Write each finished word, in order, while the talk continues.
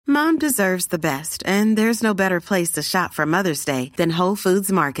Mom deserves the best, and there's no better place to shop for Mother's Day than Whole Foods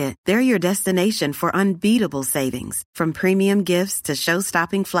Market. They're your destination for unbeatable savings, from premium gifts to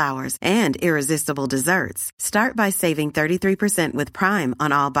show-stopping flowers and irresistible desserts. Start by saving 33% with Prime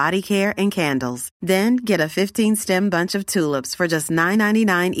on all body care and candles. Then get a 15-stem bunch of tulips for just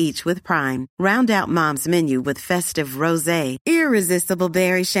 $9.99 each with Prime. Round out Mom's menu with festive rosé, irresistible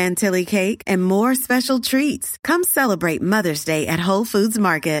berry chantilly cake, and more special treats. Come celebrate Mother's Day at Whole Foods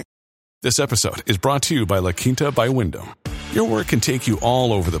Market. This episode is brought to you by La Quinta by Wyndham. Your work can take you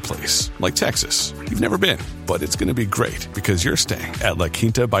all over the place, like Texas. You've never been, but it's going to be great because you're staying at La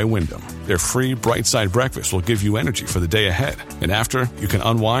Quinta by Wyndham. Their free Bright Side breakfast will give you energy for the day ahead. And after, you can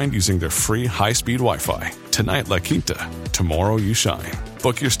unwind using their free high-speed Wi-Fi. Tonight, La Quinta. Tomorrow, you shine.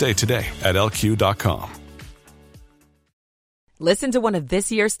 Book your stay today at LQ.com. Listen to one of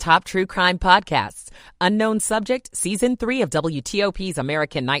this year's top true crime podcasts. Unknown Subject, Season 3 of WTOP's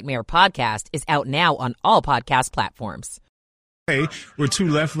American Nightmare podcast is out now on all podcast platforms. Where two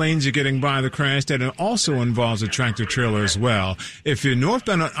left lanes are getting by the crash that also involves a tractor trailer as well. If you're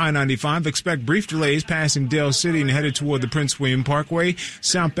northbound on I-95, expect brief delays passing Dale City and headed toward the Prince William Parkway.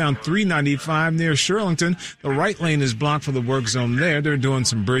 Southbound 395 near Shirlington, the right lane is blocked for the work zone there. They're doing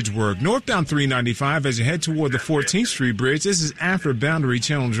some bridge work. Northbound 395 as you head toward the 14th Street Bridge. This is after Boundary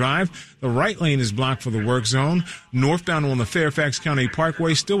Channel Drive. The right lane is blocked for the work zone. Northbound on the Fairfax County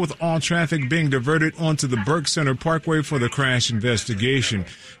Parkway, still with all traffic being diverted onto the Burke Center Parkway for the crash investigation.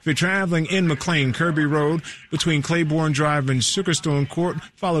 If you're traveling in McLean, Kirby Road, between Claiborne Drive and Sugarstone Court,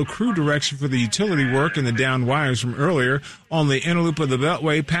 follow crew direction for the utility work and the downed wires from earlier. On the inner loop of the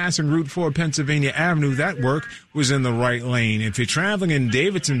Beltway, passing Route 4 Pennsylvania Avenue, that work was in the right lane. If you're traveling in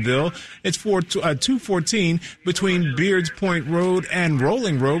Davidsonville, it's 214 between Beards Point Road and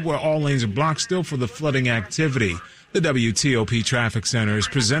Rolling Road, where all lanes are blocked still for the flooding activity. The WTOP Traffic Center is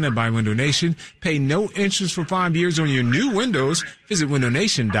presented by Window Nation. Pay no interest for 5 years on your new windows. Visit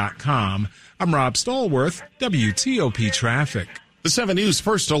windownation.com. I'm Rob Stallworth, WTOP Traffic. The 7 News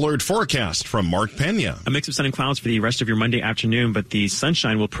First Alert forecast from Mark Pena. A mix of sun and clouds for the rest of your Monday afternoon, but the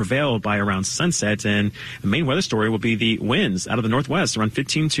sunshine will prevail by around sunset. And the main weather story will be the winds out of the northwest, around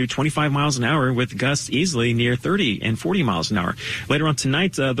 15 to 25 miles an hour, with gusts easily near 30 and 40 miles an hour. Later on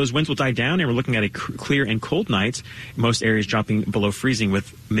tonight, those winds will die down, and we're looking at a clear and cold night. Most areas dropping below freezing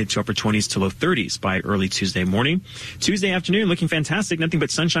with mid to upper 20s to low 30s by early Tuesday morning. Tuesday afternoon, looking fantastic. Nothing but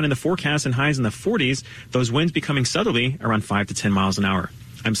sunshine in the forecast and highs in the 40s. Those winds becoming southerly around 5 to 10 miles an hour.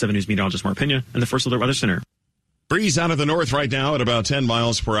 I'm 7 News meteorologist Mark Pena and the First Alert Weather Center. Breeze out of the north right now at about 10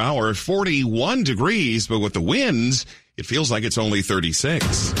 miles per hour, 41 degrees, but with the winds, it feels like it's only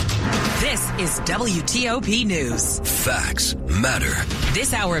 36. This is WTOP News. Facts matter.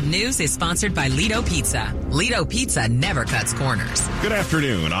 This hour of news is sponsored by Lido Pizza. Lido Pizza never cuts corners. Good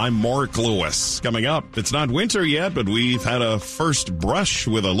afternoon. I'm Mark Lewis. Coming up, it's not winter yet, but we've had a first brush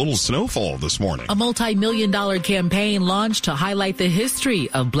with a little snowfall this morning. A multi-million-dollar campaign launched to highlight the history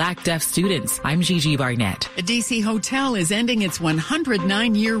of black deaf students. I'm Gigi Barnett. A D.C. hotel is ending its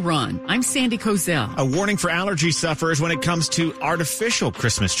 109-year run. I'm Sandy Kozel. A warning for allergy sufferers when it comes to artificial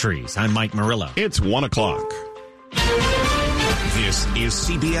Christmas trees. I'm Mike Murillo. It's 1 o'clock. This is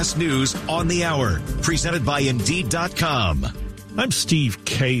CBS News on the Hour, presented by Indeed.com. I'm Steve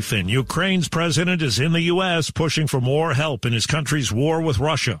Kathan. Ukraine's president is in the U.S. pushing for more help in his country's war with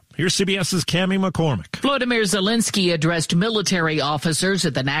Russia. Here's CBS's Cammie McCormick. Volodymyr Zelensky addressed military officers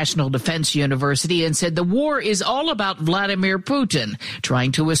at the National Defense University and said the war is all about Vladimir Putin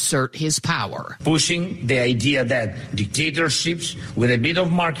trying to assert his power. Pushing the idea that dictatorships with a bit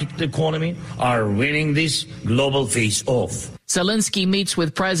of market economy are winning this global face-off. Zelensky meets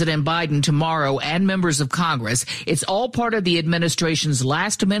with President Biden tomorrow and members of Congress. It's all part of the administration's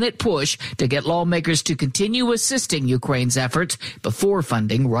last-minute push to get lawmakers to continue assisting Ukraine's efforts before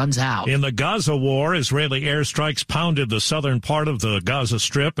funding runs out. In the Gaza war, Israeli airstrikes pounded the southern part of the Gaza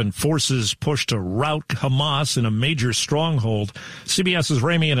Strip and forces pushed to rout Hamas in a major stronghold. CBS's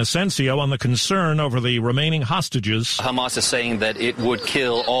Ramy Inocencio on the concern over the remaining hostages. Hamas is saying that it would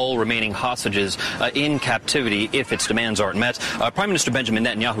kill all remaining hostages in captivity if its demands aren't met. Prime Minister Benjamin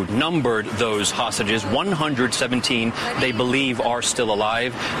Netanyahu numbered those hostages. 117 they believe are still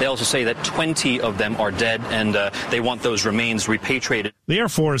alive. They also say that 20 of them are dead, and they want those remains repatriated. The Air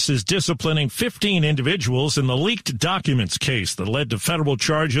Force is disciplining 15 individuals in the leaked documents case that led to federal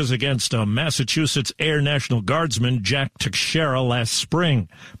charges against a Massachusetts Air National Guardsman Jack Teixeira last spring.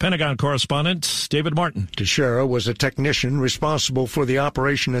 Pentagon correspondent David Martin. Teixeira was a technician responsible for the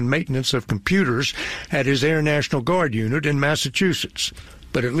operation and maintenance of computers at his Air National Guard unit in Massachusetts.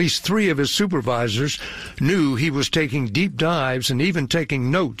 but at least 3 of his supervisors knew he was taking deep dives and even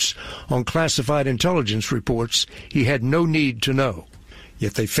taking notes on classified intelligence reports he had no need to know.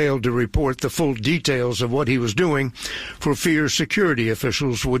 Yet they failed to report the full details of what he was doing for fear security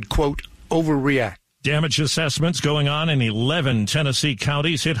officials would, quote, overreact. Damage assessments going on in 11 Tennessee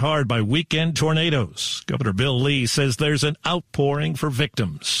counties hit hard by weekend tornadoes. Governor Bill Lee says there's an outpouring for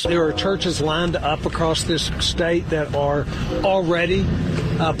victims. There are churches lined up across this state that are already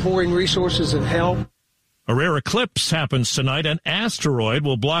pouring resources and help. A rare eclipse happens tonight. An asteroid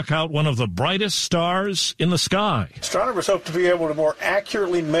will block out one of the brightest stars in the sky. Astronomers hope to be able to more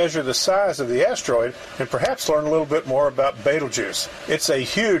accurately measure the size of the asteroid and perhaps learn a little bit more about Betelgeuse. It's a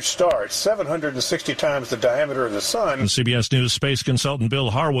huge star. It's 760 times the diameter of the sun. CBS News space consultant Bill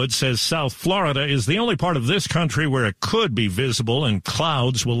Harwood says South Florida is the only part of this country where it could be visible, and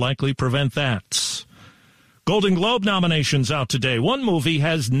clouds will likely prevent that. Golden Globe nominations out today. One movie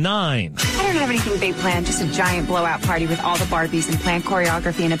has 9. I don't have anything big planned, just a giant blowout party with all the Barbies and planned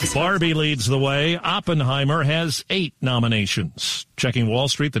choreography and episodes. Barbie leads the way. Oppenheimer has 8 nominations. Checking Wall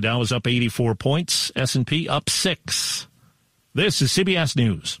Street, the Dow is up 84 points. S&P up 6. This is CBS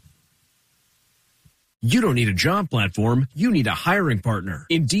News. You don't need a job platform, you need a hiring partner.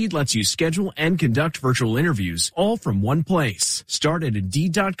 Indeed lets you schedule and conduct virtual interviews all from one place. Start at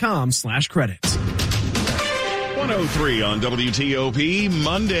Indeed.com/credits. 103 on WTOP,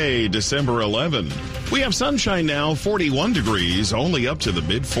 Monday, December 11. We have sunshine now, 41 degrees, only up to the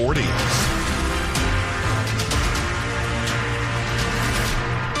mid-40s.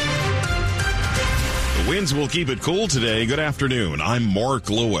 The winds will keep it cool today. Good afternoon. I'm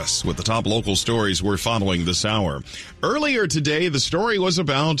Mark Lewis with the top local stories we're following this hour. Earlier today, the story was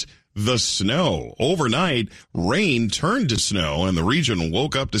about the snow. Overnight, rain turned to snow, and the region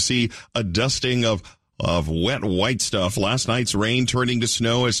woke up to see a dusting of wet white stuff. Last night's rain turning to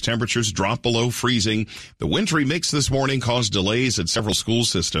snow as temperatures dropped below freezing. The wintry mix this morning caused delays at several school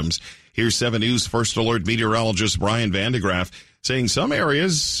systems. Here's 7 News First Alert meteorologist Brian Vandegraff saying some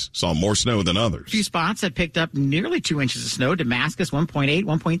areas saw more snow than others. A few spots that picked up nearly 2 inches of snow. Damascus 1.8,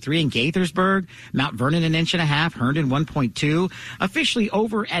 1.3 in Gaithersburg. Mount Vernon 1.5 inches. Herndon 1.2. Officially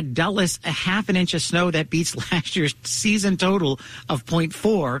over at Dulles, a 1/2 inch of snow that beats last year's season total of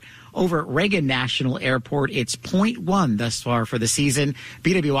 0.4. Over at Reagan National Airport, it's 0.1 thus far for the season.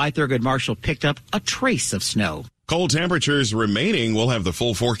 BWI Thurgood Marshall picked up a trace of snow. Cold temperatures remaining. We'll have the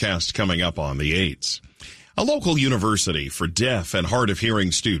full forecast coming up on the 8th. A local university for deaf and hard of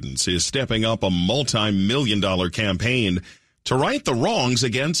hearing students is stepping up a multi-million-dollar campaign to right the wrongs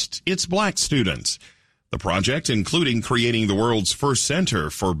against its black students. The project, including creating the world's first center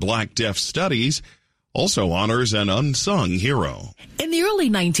for black deaf studies, also honors an unsung hero. In the early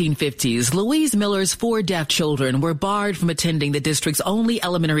 1950s, Louise Miller's 4 deaf children were barred from attending the district's only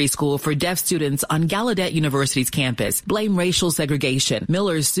elementary school for deaf students on Gallaudet University's campus. Blame racial segregation.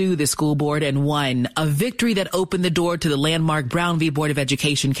 Miller sued the school board and won, a victory that opened the door to the landmark Brown v. Board of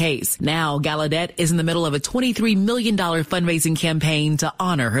Education case. Now, Gallaudet is in the middle of a $23 million fundraising campaign to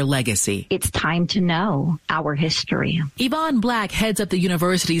honor her legacy. It's time to know our history. Yvonne Black heads up the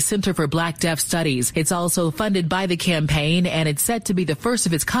university's Center for Black Deaf Studies. It's also funded by the campaign, and it's set to be the first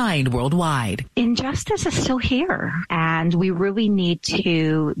of its kind worldwide. Injustice is still here, and we really need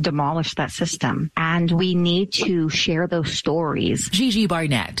to demolish that system, and we need to share those stories. Gigi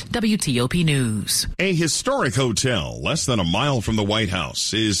Barnett, WTOP News. A historic hotel less than a mile from the White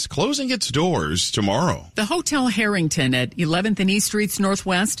House is closing its doors tomorrow. The Hotel Harrington at 11th and East Streets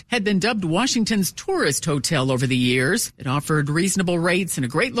Northwest had been dubbed Washington's tourist hotel over the years. It offered reasonable rates and a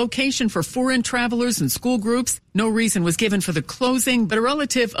great location for foreign travelers and school groups. No reason was given for the closing, but a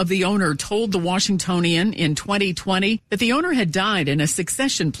relative of the owner told the Washingtonian in 2020 that the owner had died and a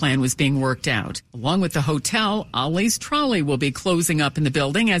succession plan was being worked out. Along with the hotel, Ollie's Trolley will be closing up in the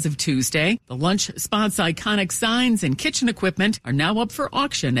building as of Tuesday. The lunch spot's iconic signs and kitchen equipment are now up for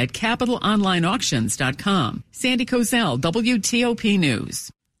auction at CapitalOnlineAuctions.com. Sandy Kozel, WTOP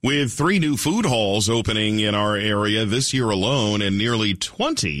News. With 3 new food halls opening in our area this year alone and nearly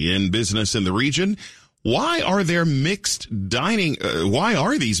 20 in business in the region, why are these mixed dining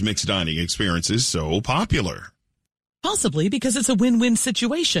experiences so popular? Possibly because it's a win-win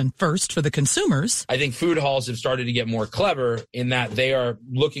situation. First, for the consumers. I think food halls have started to get more clever in that they are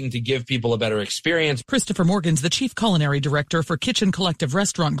looking to give people a better experience. Christopher Morgan's the chief culinary director for Kitchen Collective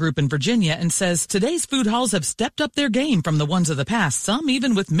Restaurant Group in Virginia and says today's food halls have stepped up their game from the ones of the past, some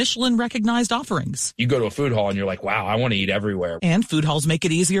even with Michelin-recognized offerings. You go to a food hall and you're like, wow, I want to eat everywhere. And food halls make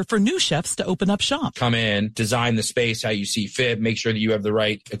it easier for new chefs to open up shop. Come in, design the space how you see fit, make sure that you have the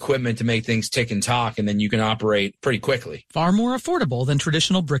right equipment to make things tick and talk, and then you can operate pretty quickly quickly. Far more affordable than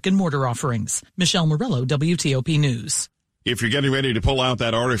traditional brick and mortar offerings. Michelle Murillo, WTOP News. If you're getting ready to pull out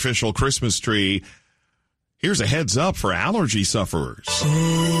that artificial Christmas tree, here's a heads up for allergy sufferers.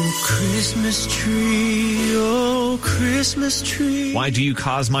 Oh, Christmas tree, oh, Christmas tree. Why do you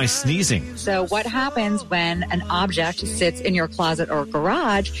cause my sneezing? So what happens when an object sits in your closet or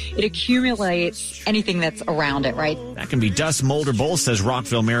garage? It accumulates anything that's around it, right? That can be dust, mold, or mold, says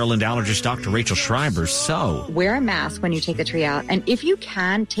Rockville, Maryland allergist Dr. Rachel Schreiber. So wear a mask when you take the tree out. And if you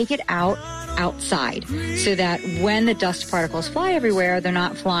can, take it out outside so that when the dust particles fly everywhere, they're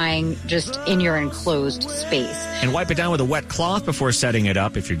not flying just in your enclosed space. And wipe it down with a wet cloth before setting it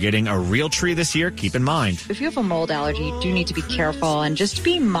up. If you're getting a real tree this year, keep in mind. If you have a mold allergy, you do need to be careful and just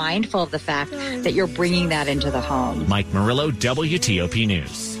be mindful of the fact that you're bringing that into the home. Mike Murillo, WTOP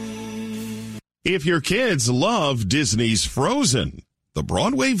News. If your kids love Disney's Frozen, the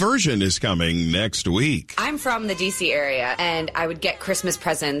Broadway version is coming next week. I'm from the D.C. area, and I would get Christmas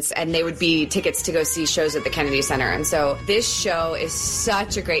presents, and they would be tickets to go see shows at the Kennedy Center. And so this show is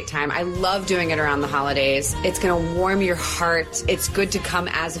such a great time. I love doing it around the holidays. It's going to warm your heart. It's good to come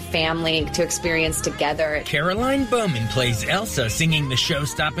as a family to experience together. Caroline Bowman plays Elsa singing the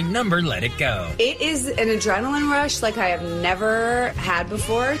show-stopping number, Let It Go. It is an adrenaline rush like I have never had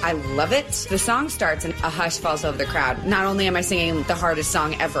before. I love it. The song starts and a hush falls over the crowd. Not only am I singing the hardest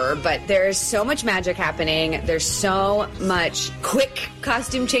song ever, but there's so much magic happening. There's so much quick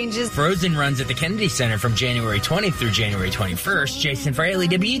costume changes. Frozen runs at the Kennedy Center from January 20th through January 21st. Jason Fraley,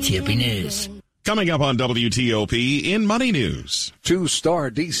 WTOP News. Coming up on WTOP in Money News.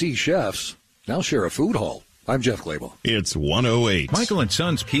 2-star DC chefs now share a food hall. I'm Jeff Clable. It's 1:08. Michael &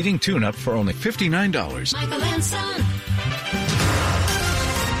 Son's heating tune-up for only $59. Michael & Son.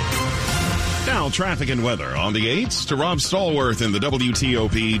 Now, traffic and weather on the 8s to Rob Stallworth in the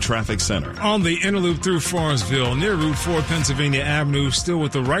WTOP Traffic Center. On the inner loop through Forestville, near Route 4 Pennsylvania Avenue, still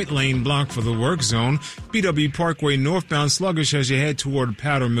with the right lane blocked for the work zone. BW Parkway northbound sluggish as you head toward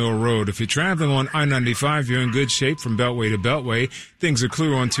Powder Mill Road. If you're traveling on I-95, you're in good shape from Beltway to Beltway. Things are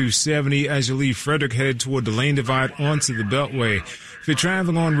clear on 270 as you leave Frederick headed toward the lane divide onto the Beltway. If you're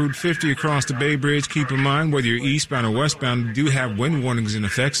traveling on Route 50 across the Bay Bridge, keep in mind whether you're eastbound or westbound, we do have wind warnings in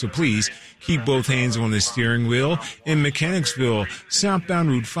effect, so please keep both hands on the steering wheel. In Mechanicsville, southbound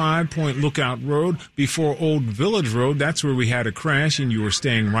Route 5, Point Lookout Road, before Old Village Road, that's where we had a crash and you were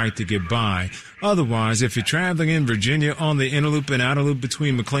staying right to get by. Otherwise, if you're traveling in Virginia on the inner loop and outer loop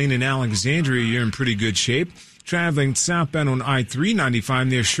between McLean and Alexandria, you're in pretty good shape. Traveling southbound on I-395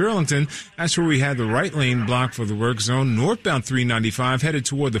 near Shirlington, that's where we had the right lane blocked for the work zone. Northbound 395 headed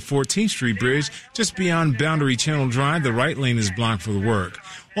toward the 14th Street Bridge, just beyond Boundary Channel Drive, the right lane is blocked for the work.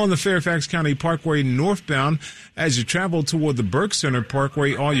 On the Fairfax County Parkway northbound, as you travel toward the Burke Center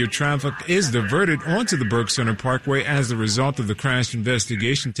Parkway, all your traffic is diverted onto the Burke Center Parkway as a result of the crash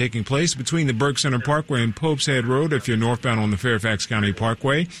investigation taking place between the Burke Center Parkway and Pope's Head Road if you're northbound on the Fairfax County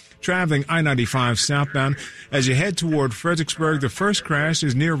Parkway. Traveling I-95 southbound, as you head toward Fredericksburg, the first crash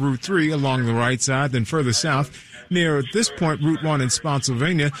is near Route 3 along the right side, then further south, near, at this point, Route 1 in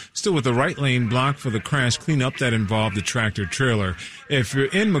Spotsylvania, still with the right lane blocked for the crash cleanup that involved the tractor-trailer. If you're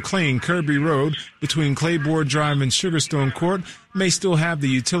in McLean, Kirby Road, between Claiborne Drive and Sugarstone Court, may still have the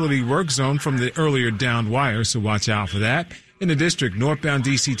utility work zone from the earlier downed wire, so watch out for that. In the district, northbound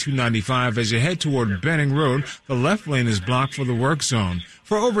DC 295, as you head toward Benning Road, the left lane is blocked for the work zone.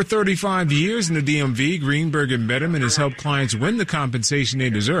 For over 35 years in the DMV, Greenberg and Betterman has helped clients win the compensation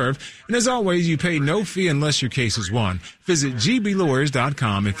they deserve. And as always, you pay no fee unless your case is won. Visit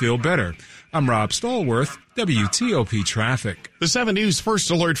gblawyers.com and feel better. I'm Rob Stallworth, WTOP Traffic. The 7 News First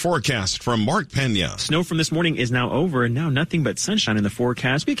Alert forecast from Mark Pena. Snow from this morning is now over, and now nothing but sunshine in the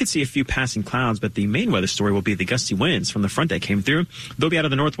forecast. We could see a few passing clouds, but the main weather story will be the gusty winds from the front that came through. They'll be out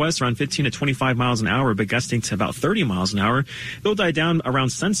of the northwest around 15 to 25 miles an hour, but gusting to about 30 miles an hour. They'll die down around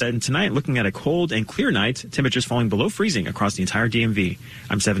sunset, and tonight, looking at a cold and clear night, temperatures falling below freezing across the entire DMV.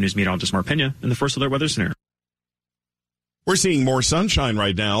 I'm 7 News meteorologist Mark Pena in the First Alert Weather Center. We're seeing more sunshine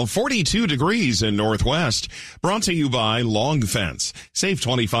right now, 42 degrees in Northwest. Brought to you by Long Fence. Save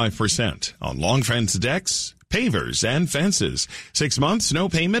 25% on Long Fence decks, pavers, and fences. 6 months, no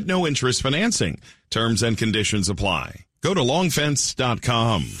payment, no interest financing. Terms and conditions apply. Go to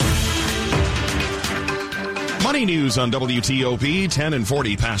longfence.com. Money news on WTOP, 10 and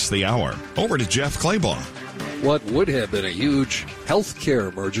 40 past the hour. Over to Jeff Claiborne. What would have been a huge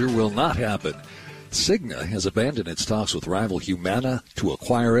healthcare merger will not happen. Cigna has abandoned its talks with rival Humana to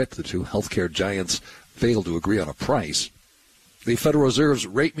acquire it. The two healthcare giants failed to agree on a price. The Federal Reserve's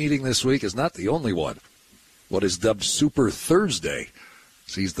rate meeting this week is not the only one. What is dubbed Super Thursday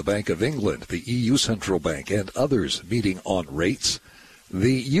sees the Bank of England, the EU Central Bank, and others meeting on rates.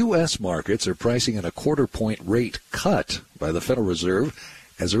 The U.S. markets are pricing in a quarter-point rate cut by the Federal Reserve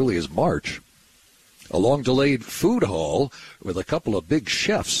as early as March. A long-delayed food hall with a couple of big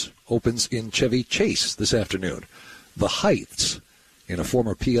chefs opens in Chevy Chase this afternoon. The Heights, in a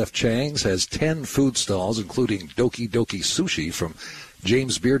former P.F. Chang's, has 10 food stalls, including Doki Doki Sushi from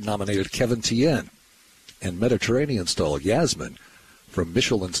James Beard-nominated Kevin Tien, and Mediterranean stall Yasmin from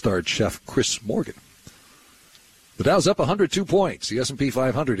Michelin-starred chef Chris Morgan. The Dow's up 102 points. The S&P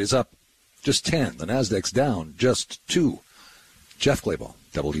 500 is up just 10. The Nasdaq's down just 2. Jeff Clabaugh,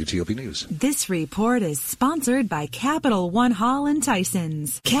 WTOP News. This report is sponsored by Capital One Hall and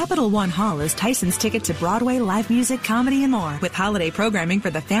Tyson's. Capital One Hall is Tyson's ticket to Broadway, live music, comedy, and more. With holiday programming for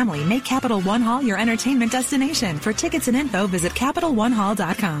the family, make Capital One Hall your entertainment destination. For tickets and info, visit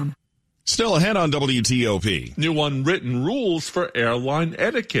CapitalOneHall.com. Still ahead on WTOP. New unwritten rules for airline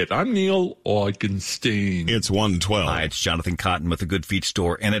etiquette. I'm Neil Augenstein. It's 1:12. Hi, it's Jonathan Cotton with the Good Feet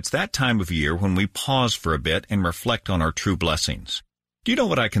Store, and it's that time of year when we pause for a bit and reflect on our true blessings. Do you know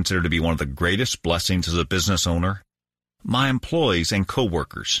what I consider to be one of the greatest blessings as a business owner? My employees and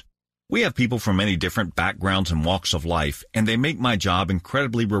coworkers. We have people from many different backgrounds and walks of life, and they make my job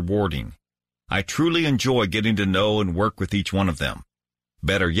incredibly rewarding. I truly enjoy getting to know and work with each one of them.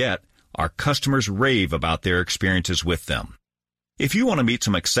 Better yet, our customers rave about their experiences with them. If you want to meet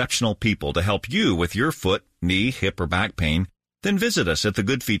some exceptional people to help you with your foot, knee, hip, or back pain, then visit us at the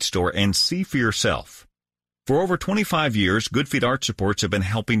Good Feet Store and see for yourself. For over 25 years, Good Feet Arch Supports have been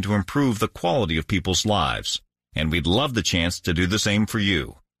helping to improve the quality of people's lives, and we'd love the chance to do the same for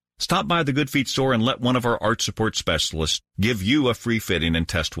you. Stop by the Good Feet Store and let one of our arch support specialists give you a free fitting and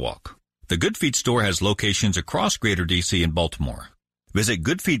test walk. The Good Feet Store has locations across Greater D.C. and Baltimore. Visit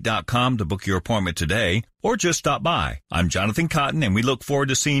goodfeet.com to book your appointment today, or just stop by. I'm Jonathan Cotton, and we look forward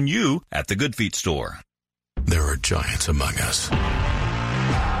to seeing you at the Good Feet Store. There are giants among us.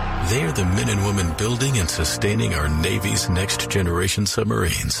 They are the men and women building and sustaining our Navy's next-generation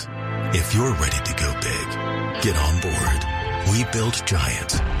submarines. If you're ready to go big, get on board. We build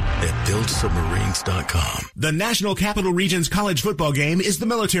giants at buildsubmarines.com. The National Capital Region's college football game is the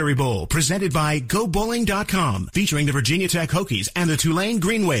Military Bowl, presented by GoBowling.com, featuring the Virginia Tech Hokies and the Tulane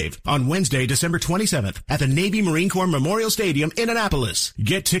Green Wave on Wednesday, December 27th at the Navy Marine Corps Memorial Stadium in Annapolis.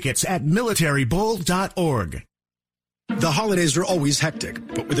 Get tickets at militarybowl.org. The holidays are always hectic,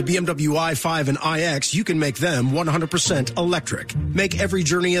 but with the BMW i5 and iX, you can make them 100% electric. Make every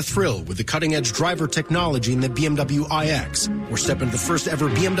journey a thrill with the cutting-edge driver technology in the BMW iX, or step into the first ever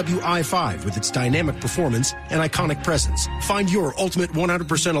BMW i5 with its dynamic performance and iconic presence. Find your ultimate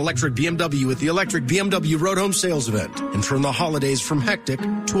 100% electric BMW at the Electric BMW Road Home Sales Event and turn the holidays from hectic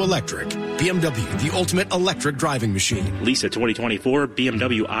to electric. BMW, the ultimate electric driving machine. Lease a 2024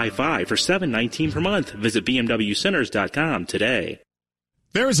 BMW i5 for $719 per month. Visit BMWCenters.com today.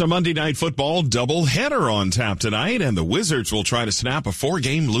 There's a Monday Night Football doubleheader on tap tonight, and the Wizards will try to snap a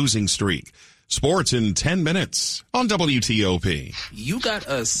 4-game losing streak. Sports in 10 minutes on WTOP. You got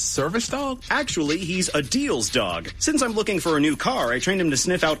a service dog? Actually, he's a deals dog. Since I'm looking for a new car, I trained him to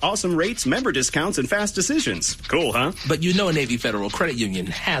sniff out awesome rates, member discounts, and fast decisions. Cool, huh? But you know Navy Federal Credit Union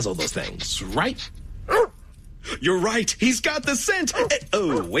has all those things, right? You're right. He's got the scent.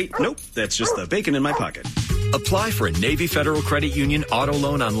 Oh, wait. Nope. That's just the bacon in my pocket. Apply for a Navy Federal Credit Union auto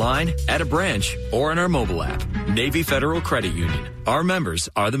loan online, at a branch, or on our mobile app. Navy Federal Credit Union. Our members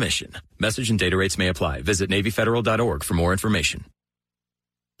are the mission. Message and data rates may apply. Visit NavyFederal.org for more information.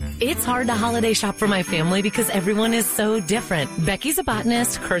 It's hard to holiday shop for my family because everyone is so different. Becky's a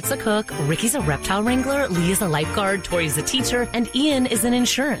botanist, Kurt's a cook, Ricky's a reptile wrangler, Lee is a lifeguard, Tori's a teacher, and Ian is in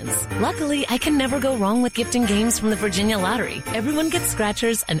insurance. Luckily, I can never go wrong with gifting games from the Virginia Lottery. Everyone gets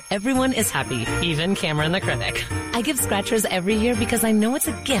scratchers and everyone is happy, even Cameron the critic. I give scratchers every year because I know it's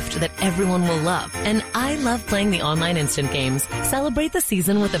a gift that everyone will love. And I love playing the online instant games. Celebrate the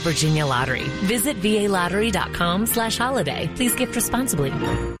season with the Virginia Lottery. Visit VALottery.com/holiday. Please gift responsibly.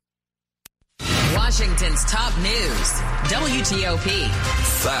 Washington's top news, WTOP.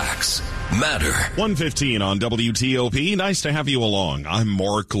 Facts matter. 1:15 on WTOP. Nice to have you along. I'm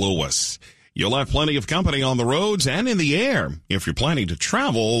Mark Lewis. You'll have plenty of company on the roads and in the air if you're planning to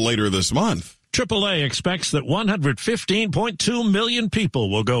travel later this month. AAA expects that 115.2 million people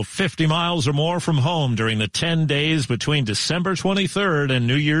will go 50 miles or more from home during the 10 days between December 23rd and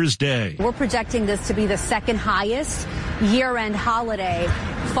New Year's Day. We're projecting this to be the second highest year-end holiday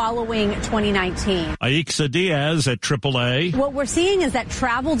following 2019. Aixa Diaz at AAA. What we're seeing is that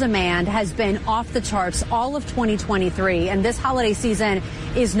travel demand has been off the charts all of 2023, and this holiday season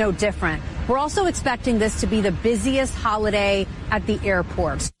is no different. We're also expecting this to be the busiest holiday at the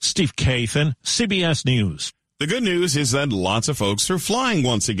airport. Steve Kathan, CBS News. The good news is that lots of folks are flying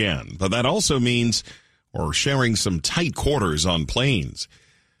once again, but that also means we're sharing some tight quarters on planes.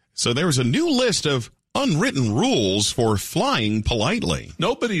 So there's a new list of unwritten rules for flying politely.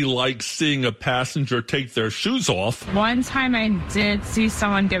 Nobody likes seeing a passenger take their shoes off. One time I did see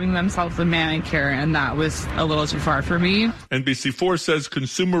someone giving themselves a manicure, and that was a little too far for me. NBC4 says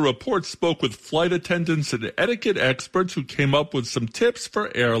Consumer Reports spoke with flight attendants and etiquette experts who came up with some tips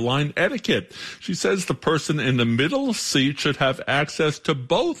for airline etiquette. She says the person in the middle seat should have access to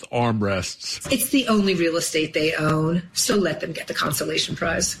both armrests. It's the only real estate they own, so let them get the consolation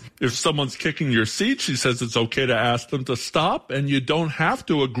prize. If someone's kicking your seat, she says it's okay to ask them to stop, and you don't have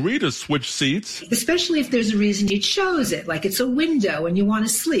to agree to switch seats. Especially if there's a reason you chose it, like it's a window and you want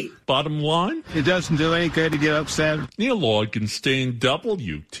to sleep. Bottom line, it doesn't do any good to get upset. Neil Augenstein,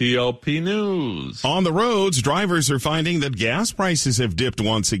 WTOP News. On the roads, drivers are finding that gas prices have dipped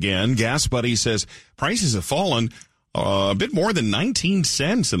once again. Gas Buddy says prices have fallen a bit more than 19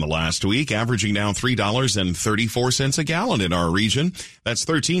 cents in the last week, averaging now $3.34 a gallon in our region. That's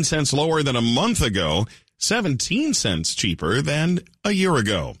 13 cents lower than a month ago, 17 cents cheaper than a year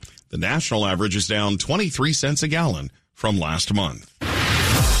ago. The national average is down 23 cents a gallon from last month.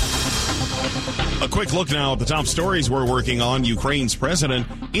 A quick look now at the top stories we're working on. Ukraine's president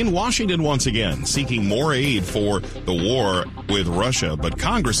in Washington once again, seeking more aid for the war with Russia, but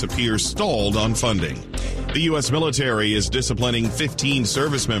Congress appears stalled on funding. The U.S. military is disciplining 15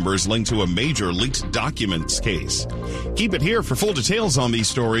 service members linked to a major leaked documents case. Keep it here for full details on these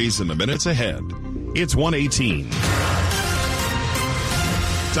stories in the minutes ahead. It's 1:18.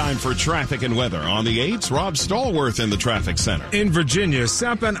 Time for traffic and weather. On the 8s, Rob Stallworth in the traffic center. In Virginia,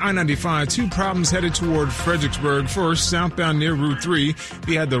 southbound I-95, two problems headed toward Fredericksburg. First, southbound near Route 3,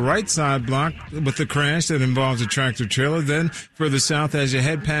 we had the right side blocked with the crash that involves a tractor trailer. Then further south, as you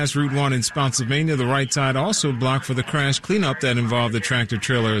head past Route 1 in Spotsylvania, the right side also blocked for the crash cleanup that involved the tractor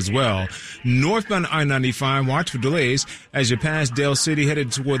trailer as well. Northbound I-95, watch for delays as you pass Dale City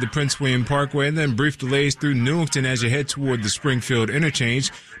headed toward the Prince William Parkway, and then brief delays through Newington as you head toward the Springfield interchange.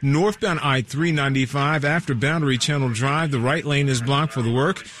 Northbound I-395 after Boundary Channel Drive, the right lane is blocked for the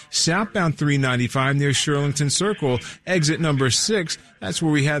work. Southbound 395 near Shirlington Circle, exit number 6. That's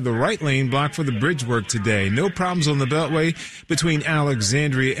where we had the right lane blocked for the bridge work today. No problems on the Beltway between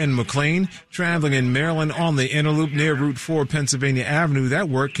Alexandria and McLean. Traveling in Maryland on the inner loop near Route 4 Pennsylvania Avenue, that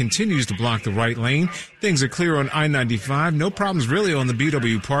work continues to block the right lane. Things are clear on I-95. No problems really on the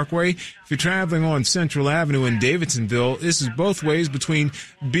BW Parkway. If you're traveling on Central Avenue in Davidsonville, this is both ways between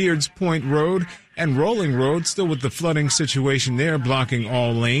Beards Point Road and Rolling Road, still with the flooding situation there, blocking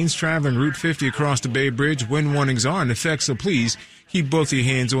all lanes. Traveling Route 50 across the Bay Bridge, wind warnings are in effect, so please keep both your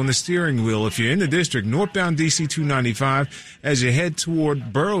hands on the steering wheel. If you're in the district, northbound DC 295, as you head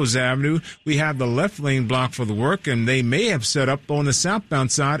toward Burroughs Avenue, we have the left lane blocked for the work, and they may have set up on the southbound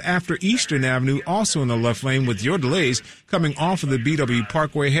side after Eastern Avenue, also in the left lane with your delays coming off of the BW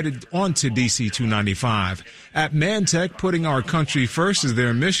Parkway headed onto DC 295. At Mantech, putting our country first is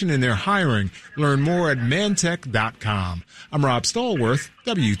their mission, and they're hiring. Learn more at mantech.com. I'm Rob Stallworth,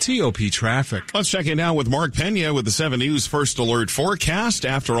 WTOP Traffic. Let's check in now with Mark Pena with the 7 News First Alert forecast.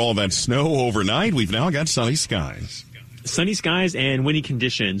 After all that snow overnight, we've now got sunny skies. Sunny skies and windy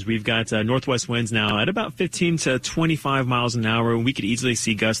conditions. We've got northwest winds now at about 15 to 25 miles an hour. We could easily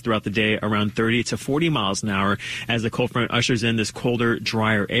see gusts throughout the day around 30 to 40 miles an hour as the cold front ushers in this colder,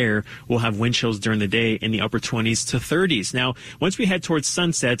 drier air. We'll have wind chills during the day in the upper 20s to 30s. Now, once we head towards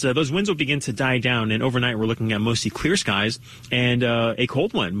sunset, those winds will begin to die down, and overnight we're looking at mostly clear skies and a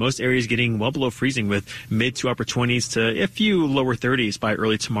cold one. Most areas getting well below freezing with mid to upper 20s to a few lower 30s by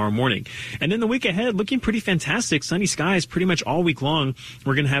early tomorrow morning. And then the week ahead, looking pretty fantastic. Sunny skies pretty much all week long.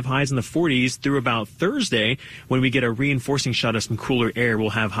 We're going to have highs in the 40s through about Thursday. When we get a reinforcing shot of some cooler air,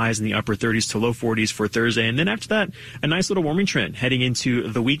 we'll have highs in the upper 30s to low 40s for Thursday. And then after that, a nice little warming trend heading into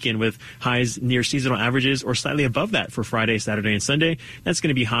the weekend with highs near seasonal averages or slightly above that for Friday, Saturday, and Sunday. That's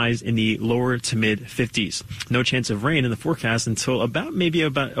going to be highs in the lower to mid 50s. No chance of rain in the forecast until maybe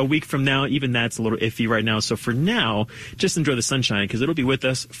about a week from now. Even that's a little iffy right now. So for now, just enjoy the sunshine because it'll be with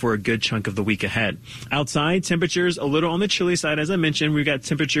us for a good chunk of the week ahead. Outside, temperatures a little on the chilly side. As I mentioned, we've got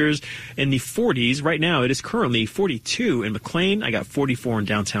temperatures in the 40s. Right now, it is currently 42 in McLean. I got 44 in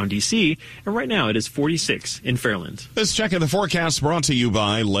downtown D.C. And right now, it is 46 in Fairland. This check of the forecast brought to you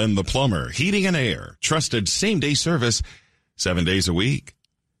by Len the Plumber. Heating and air. Trusted same-day service 7 days a week.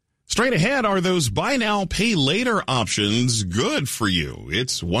 Straight ahead, are those buy now, pay later options good for you?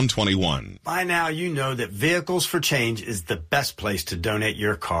 It's 1:21. By now, you know that Vehicles for Change is the best place to donate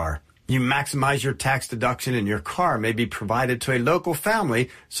your car. You maximize your tax deduction and your car may be provided to a local family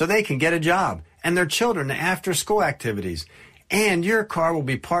so they can get a job and their children after-school activities. And your car will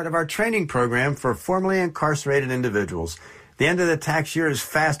be part of our training program for formerly incarcerated individuals. The end of the tax year is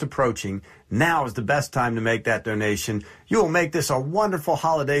fast approaching. Now is the best time to make that donation. You will make this a wonderful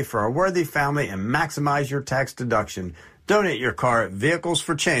holiday for a worthy family and maximize your tax deduction. Donate your car at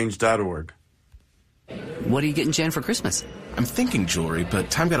vehiclesforchange.org. What are you getting Jen for Christmas? I'm thinking jewelry, but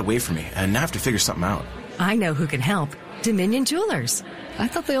time got away from me, and now I have to figure something out. I know who can help. Dominion Jewelers. I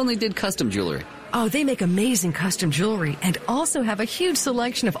thought they only did custom jewelry. Oh, they make amazing custom jewelry and also have a huge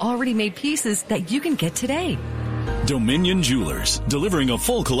selection of already made pieces that you can get today. Dominion Jewelers, delivering a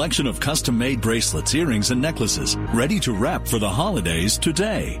full collection of custom-made bracelets, earrings, and necklaces, ready to wrap for the holidays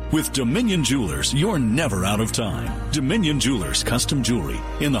today. With Dominion Jewelers, you're never out of time. Dominion Jewelers Custom Jewelry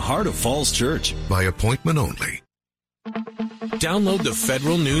in the heart of Falls Church. By appointment only. Download the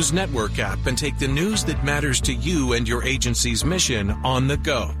Federal News Network app and take the news that matters to you and your agency's mission on the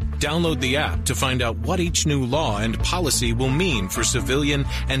go. Download the app to find out what each new law and policy will mean for civilian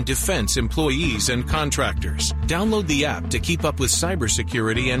and defense employees and contractors. Download the app to keep up with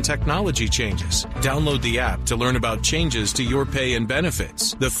cybersecurity and technology changes. Download the app to learn about changes to your pay and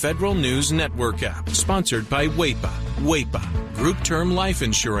benefits. The Federal News Network app, sponsored by WAPA. WAPA, Group Term Life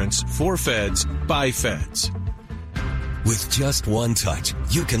Insurance for Feds by Feds. With just one touch,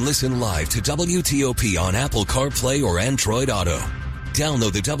 you can listen live to WTOP on Apple CarPlay or Android Auto.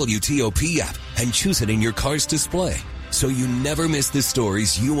 Download the WTOP app and choose it in your car's display so you never miss the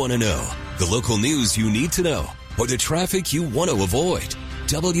stories you want to know, the local news you need to know, or the traffic you want to avoid.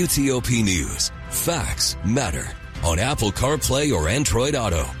 WTOP News. Facts matter. On Apple CarPlay or Android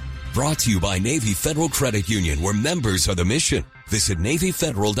Auto. Brought to you by Navy Federal Credit Union, where members are the mission. Visit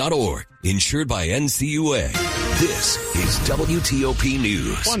NavyFederal.org. Insured by NCUA. This is WTOP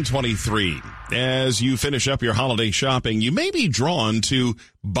News. 123. As you finish up your holiday shopping, you may be drawn to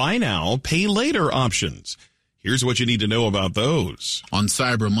buy now, pay later options. Here's what you need to know about those. On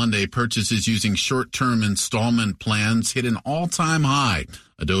Cyber Monday, purchases using short-term installment plans hit an all-time high.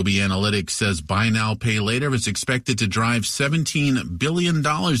 Adobe Analytics says buy now, pay later is expected to drive $17 billion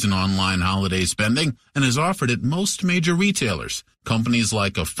in online holiday spending and is offered at most major retailers. Companies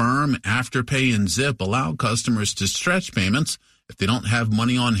like Affirm, Afterpay, and Zip allow customers to stretch payments if they don't have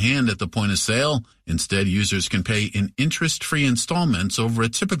money on hand at the point of sale. Instead, users can pay in interest-free installments over a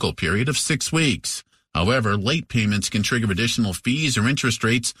typical period of 6 weeks. However, late payments can trigger additional fees or interest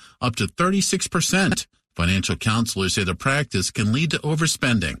rates up to 36%. Financial counselors say the practice can lead to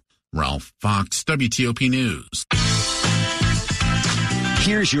overspending. Ralph Fox, WTOP News.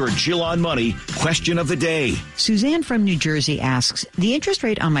 Here's your Jill on Money question of the day. Suzanne from New Jersey asks, the interest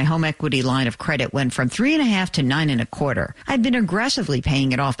rate on my home equity line of credit went from 3.5 to 9.25. I've been aggressively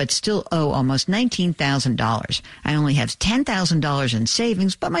paying it off, but still owe almost $19,000. I only have $10,000 in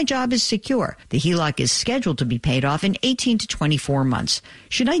savings, but my job is secure. The HELOC is scheduled to be paid off in 18 to 24 months.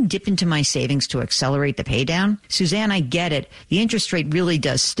 Should I dip into my savings to accelerate the paydown? Suzanne, I get it. The interest rate really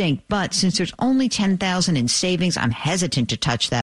does stink, but since there's only $10,000 in savings, I'm hesitant to touch that